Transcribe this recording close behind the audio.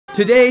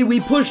Today, we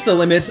push the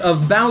limits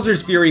of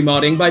Bowser's Fury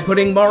modding by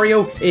putting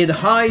Mario in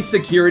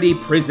high-security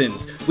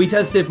prisons. We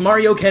test if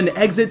Mario can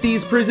exit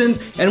these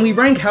prisons, and we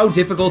rank how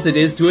difficult it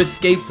is to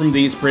escape from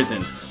these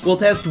prisons. We'll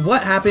test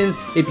what happens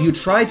if you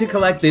try to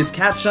collect this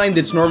cat shine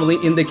that's normally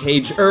in the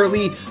cage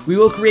early. We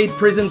will create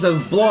prisons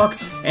of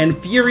blocks and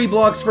Fury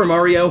blocks for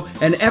Mario,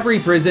 and every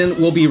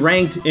prison will be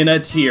ranked in a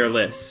tier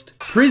list.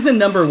 Prison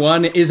number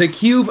 1 is a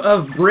cube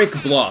of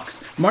brick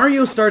blocks.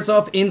 Mario starts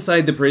off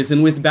inside the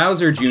prison with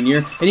Bowser Jr.,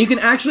 and you can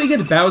actually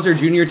get Bowser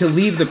Jr. to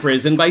leave the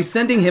prison by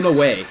sending him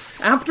away.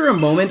 After a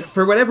moment,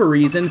 for whatever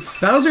reason,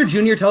 Bowser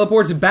Jr.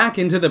 teleports back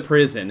into the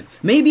prison.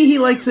 Maybe he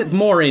likes it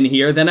more in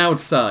here than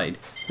outside.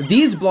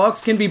 These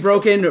blocks can be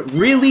broken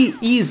really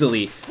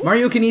easily.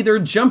 Mario can either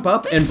jump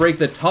up and break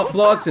the top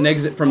blocks and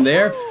exit from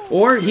there,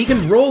 or he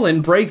can roll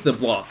and break the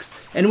blocks.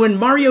 And when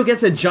Mario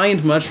gets a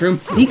giant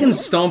mushroom, he can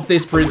stomp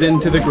this prison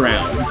to the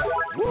ground.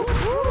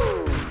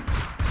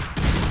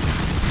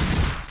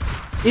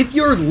 If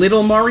you're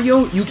little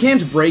Mario, you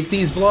can't break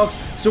these blocks,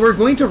 so we're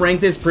going to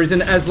rank this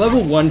prison as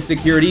level 1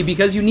 security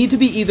because you need to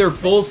be either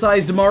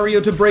full-sized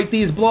Mario to break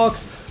these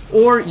blocks,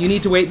 or you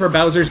need to wait for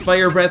Bowser's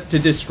Fire Breath to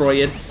destroy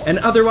it, and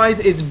otherwise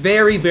it's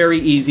very, very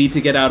easy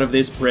to get out of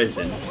this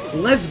prison.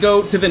 Let's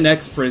go to the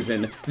next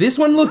prison. This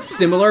one looks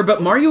similar,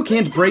 but Mario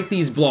can't break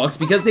these blocks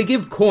because they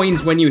give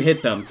coins when you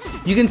hit them.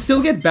 You can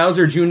still get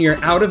Bowser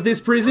Jr. out of this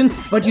prison,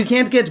 but you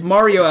can't get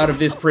Mario out of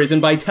this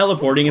prison by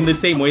teleporting in the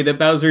same way that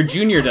Bowser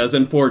Jr. does,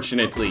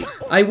 unfortunately.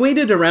 I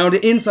waited around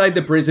inside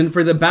the prison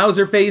for the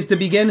Bowser phase to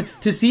begin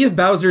to see if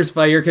Bowser's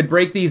Fire could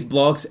break these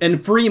blocks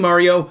and free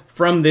Mario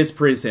from this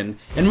prison.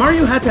 And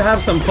Mario had to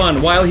have some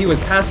fun while he was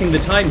passing the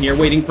time here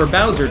waiting for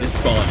Bowser to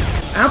spawn.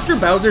 After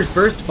Bowser's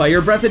first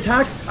Fire Breath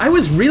attack, I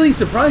was really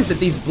surprised that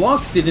these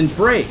blocks didn't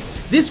break.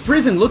 This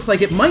prison looks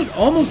like it might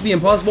almost be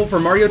impossible for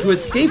Mario to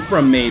escape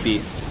from, maybe.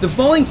 The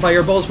falling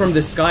fireballs from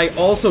the sky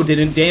also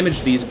didn't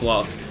damage these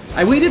blocks.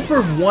 I waited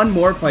for one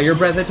more Fire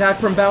Breath attack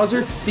from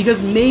Bowser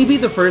because maybe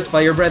the first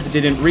Fire Breath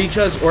didn't reach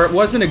us or it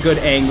wasn't a good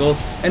angle,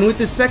 and with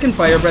the second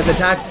Fire Breath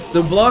attack,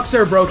 the blocks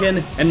are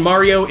broken and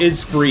Mario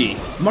is free.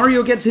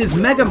 Mario gets his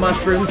Mega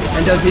Mushroom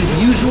and does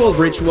his usual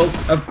ritual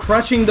of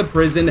crushing the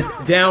prison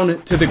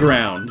down to the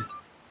ground.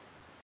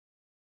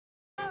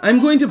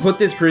 I'm going to put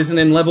this prison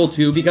in level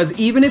 2 because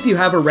even if you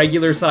have a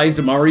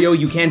regular-sized Mario,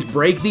 you can't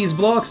break these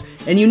blocks,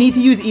 and you need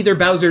to use either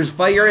Bowser's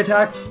Fire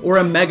Attack or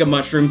a Mega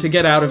Mushroom to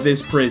get out of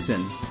this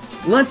prison.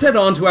 Let's head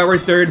on to our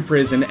third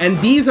prison, and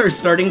these are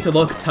starting to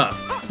look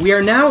tough. We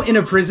are now in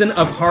a prison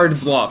of hard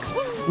blocks.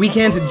 We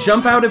can't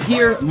jump out of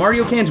here,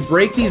 Mario can't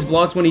break these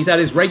blocks when he's at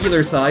his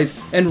regular size,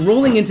 and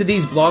rolling into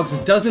these blocks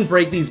doesn't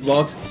break these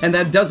blocks, and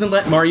that doesn't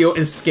let Mario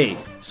escape.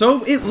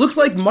 So it looks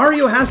like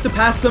Mario has to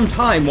pass some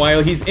time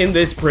while he's in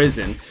this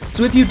prison.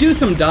 So if you do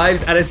some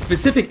dives at a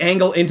specific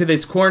angle into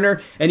this corner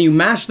and you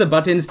mash the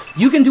buttons,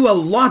 you can do a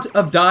lot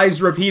of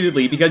dives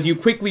repeatedly because you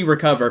quickly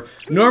recover.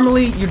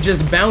 Normally you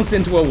just bounce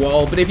into a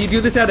wall, but if you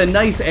do this at a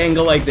nice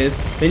angle like this,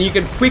 then you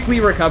can quickly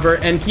recover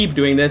and keep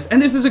doing this,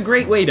 and this is a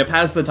great way to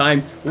pass the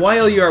time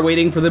while you are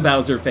waiting for the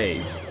Bowser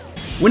phase.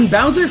 When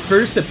Bowser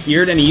first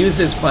appeared and he used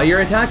his fire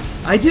attack,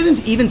 I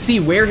didn't even see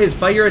where his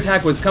fire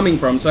attack was coming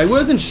from, so I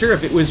wasn't sure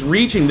if it was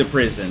reaching the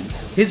prison.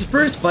 His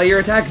first fire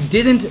attack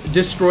didn't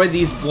destroy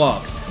these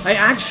blocks. I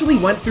actually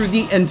went through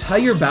the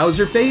entire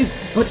Bowser phase,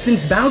 but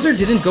since Bowser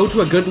didn't go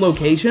to a good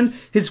location,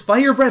 his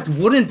fire breath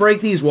wouldn't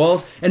break these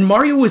walls, and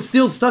Mario was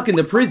still stuck in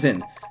the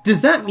prison.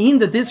 Does that mean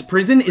that this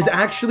prison is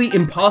actually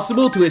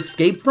impossible to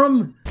escape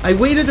from? I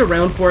waited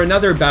around for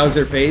another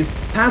Bowser phase,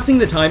 passing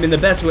the time in the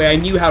best way I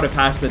knew how to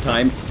pass the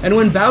time, and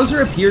when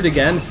Bowser appeared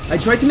again, I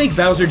tried to make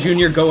Bowser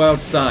Jr. go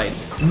outside.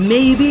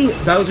 Maybe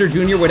Bowser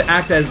Jr. would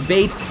act as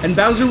bait, and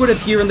Bowser would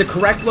appear in the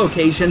correct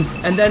location,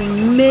 and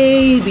then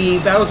maybe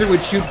Bowser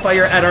would shoot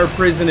fire at our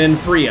prison and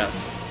free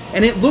us.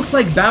 And it looks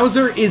like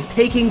Bowser is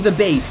taking the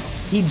bait.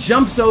 He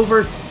jumps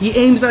over, he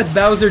aims at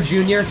Bowser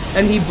Jr.,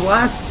 and he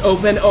blasts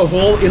open a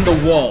hole in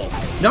the wall.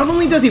 Not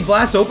only does he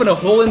blast open a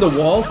hole in the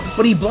wall,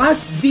 but he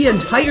blasts the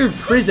entire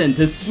prison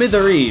to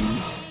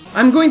smithereens.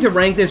 I'm going to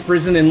rank this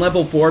prison in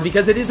level 4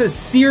 because it is a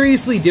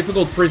seriously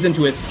difficult prison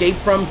to escape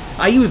from.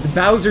 I used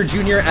Bowser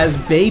Jr. as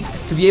bait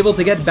to be able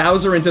to get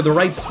Bowser into the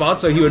right spot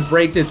so he would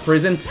break this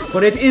prison,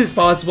 but it is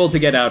possible to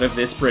get out of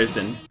this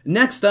prison.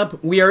 Next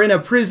up, we are in a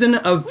prison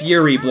of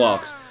Fury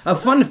blocks. A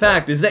fun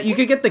fact is that you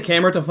can get the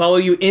camera to follow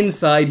you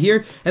inside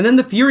here, and then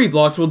the Fury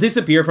blocks will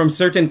disappear from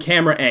certain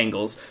camera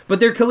angles,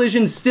 but their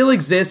collision still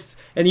exists,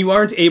 and you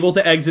aren't able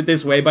to exit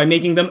this way by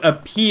making them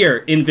appear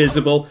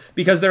invisible,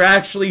 because they're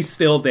actually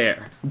still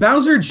there.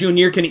 Bowser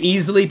Jr. can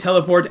easily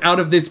teleport out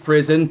of this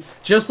prison,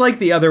 just like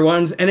the other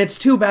ones, and it's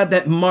too bad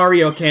that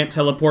Mario can't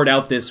teleport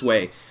out this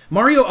way.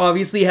 Mario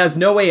obviously has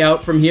no way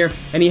out from here,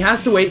 and he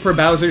has to wait for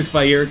Bowser's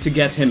Fire to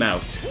get him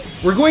out.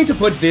 We're going to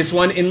put this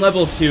one in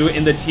level 2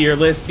 in the tier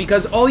list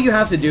because all you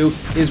have to do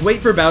is wait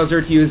for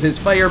Bowser to use his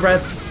Fire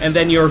Breath, and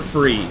then you're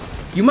free.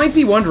 You might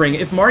be wondering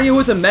if Mario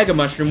with a Mega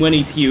Mushroom when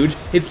he's huge,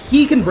 if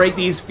he can break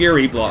these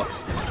Fury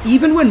blocks.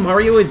 Even when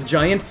Mario is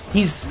giant,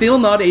 he's still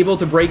not able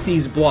to break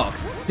these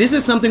blocks. This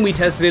is something we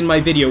tested in my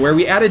video where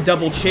we added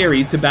double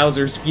cherries to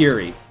Bowser's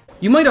Fury.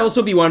 You might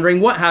also be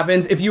wondering what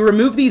happens if you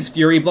remove these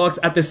Fury blocks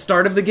at the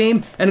start of the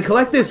game and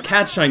collect this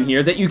cat shine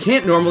here that you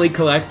can't normally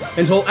collect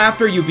until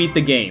after you beat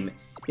the game.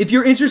 If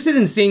you're interested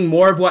in seeing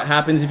more of what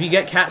happens if you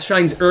get cat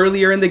shines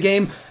earlier in the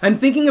game, I'm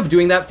thinking of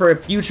doing that for a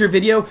future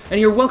video, and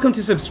you're welcome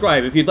to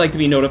subscribe if you'd like to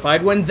be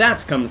notified when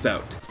that comes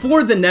out.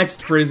 For the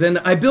next prison,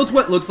 I built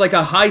what looks like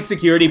a high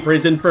security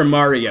prison for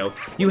Mario.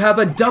 You have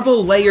a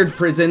double layered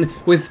prison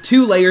with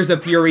 2 layers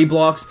of Fury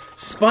blocks,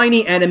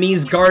 spiny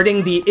enemies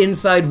guarding the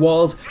inside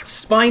walls,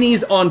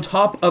 spinies on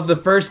top of the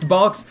first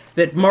box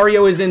that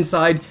Mario is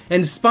inside,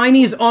 and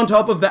spinies on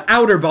top of the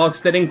outer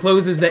box that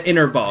encloses the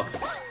inner box.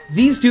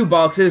 These 2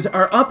 boxes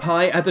are up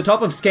high at the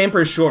top of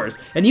Scamper Shores,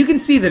 and you can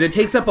see that it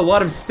takes up a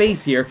lot of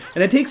space here,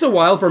 and it takes a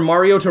while for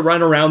Mario to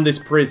run around this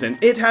prison.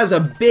 It has a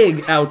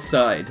big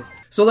outside.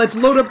 So let's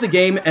load up the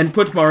game and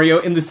put Mario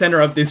in the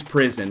center of this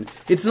prison.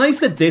 It's nice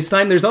that this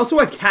time there's also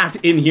a cat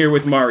in here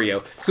with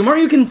Mario, so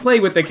Mario can play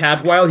with the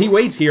cat while he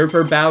waits here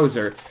for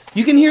Bowser.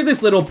 You can hear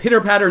this little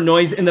pitter-patter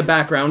noise in the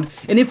background,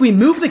 and if we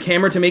move the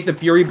camera to make the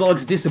Fury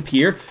blocks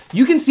disappear,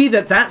 you can see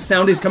that that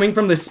sound is coming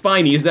from the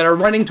spinies that are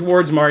running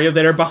towards Mario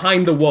that are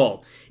behind the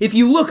wall. If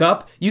you look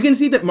up, you can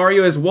see that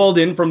Mario is walled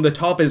in from the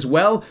top as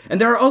well, and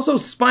there are also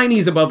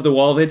spinies above the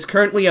wall that's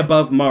currently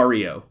above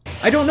Mario.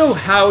 I don't know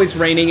how it's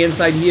raining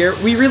inside here,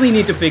 we really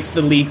need to fix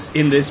the leaks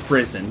in this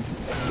prison.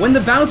 When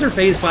the Bowser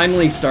phase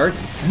finally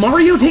starts,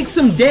 Mario takes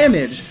some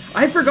damage!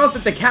 I forgot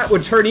that the cat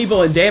would turn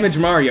evil and damage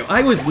Mario.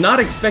 I was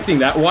not expecting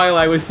that while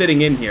I was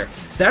sitting in here.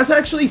 That's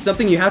actually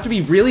something you have to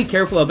be really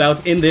careful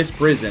about in this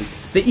prison.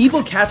 The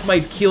evil cat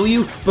might kill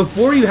you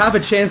before you have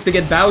a chance to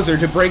get Bowser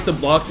to break the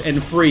blocks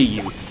and free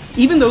you.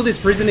 Even though this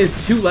prison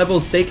is 2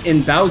 levels thick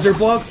in Bowser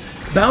blocks,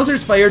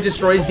 Bowser's fire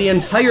destroys the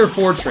entire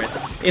fortress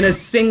in a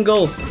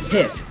single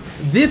hit.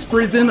 This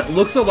prison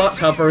looks a lot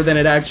tougher than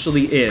it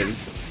actually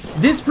is.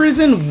 This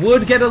prison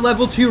would get a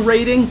level 2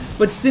 rating,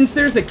 but since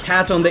there's a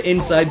cat on the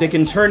inside that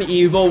can turn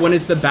evil when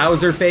it's the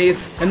Bowser phase,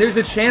 and there's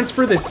a chance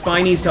for the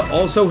spinies to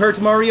also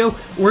hurt Mario,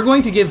 we're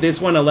going to give this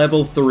one a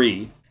level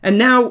 3. And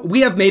now,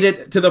 we have made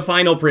it to the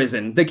final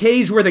prison, the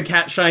cage where the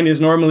cat shine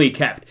is normally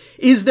kept.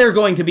 Is there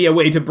going to be a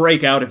way to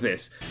break out of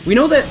this? We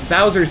know that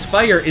Bowser's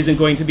fire isn't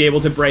going to be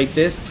able to break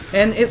this,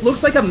 and it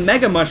looks like a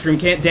Mega Mushroom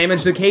can't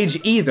damage the cage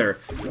either.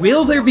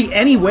 Will there be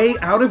any way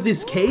out of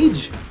this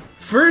cage?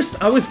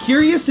 First, I was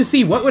curious to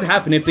see what would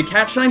happen if the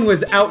cat shine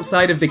was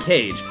outside of the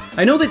cage.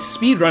 I know that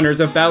speedrunners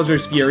of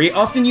Bowser's Fury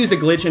often use a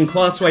glitch in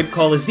Claw Swipe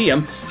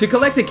Coliseum to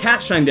collect a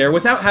cat shine there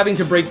without having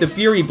to break the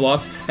Fury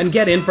blocks and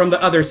get in from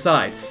the other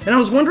side. And I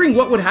was wondering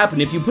what would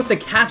happen if you put the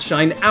cat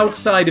shine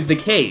outside of the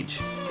cage.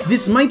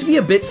 This might be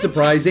a bit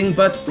surprising,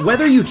 but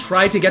whether you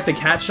try to get the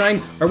cat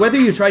shine, or whether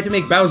you try to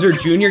make Bowser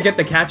Jr. get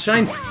the cat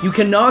shine, you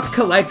cannot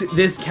collect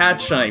this cat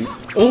shine.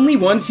 Only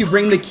once you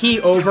bring the key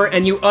over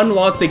and you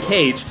unlock the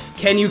cage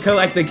can you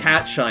collect the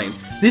cat shine.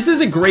 This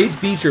is a great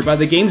feature by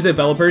the game's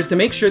developers to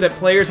make sure that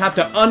players have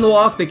to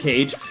unlock the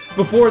cage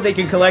before they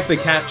can collect the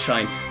cat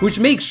shine, which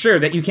makes sure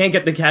that you can't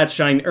get the cat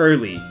shine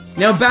early.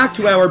 Now back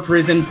to our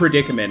prison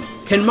predicament.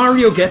 Can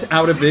Mario get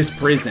out of this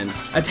prison?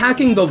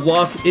 Attacking the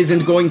lock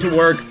isn't going to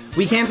work.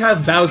 We can't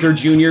have Bowser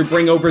Jr.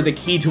 bring over the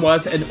key to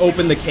us and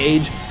open the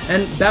cage,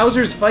 and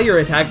Bowser's fire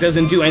attack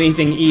doesn't do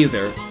anything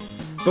either.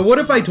 But what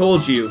if I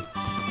told you,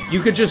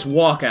 you could just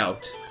walk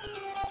out?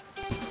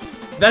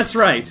 That's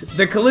right,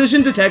 the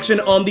collision detection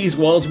on these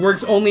walls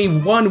works only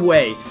one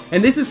way,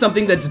 and this is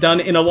something that's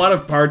done in a lot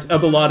of parts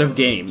of a lot of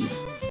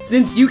games.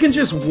 Since you can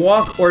just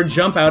walk or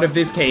jump out of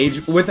this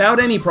cage without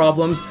any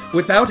problems,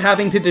 without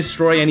having to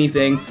destroy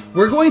anything,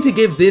 we're going to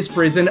give this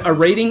prison a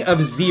rating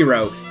of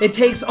 0. It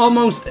takes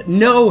almost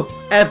no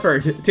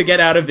effort to get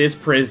out of this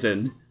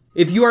prison.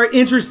 If you are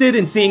interested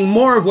in seeing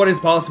more of what is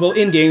possible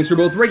in games for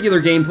both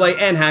regular gameplay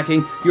and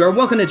hacking, you are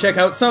welcome to check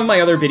out some of my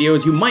other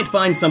videos. You might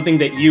find something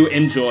that you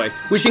enjoy.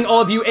 Wishing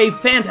all of you a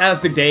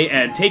fantastic day,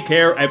 and take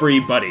care,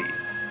 everybody.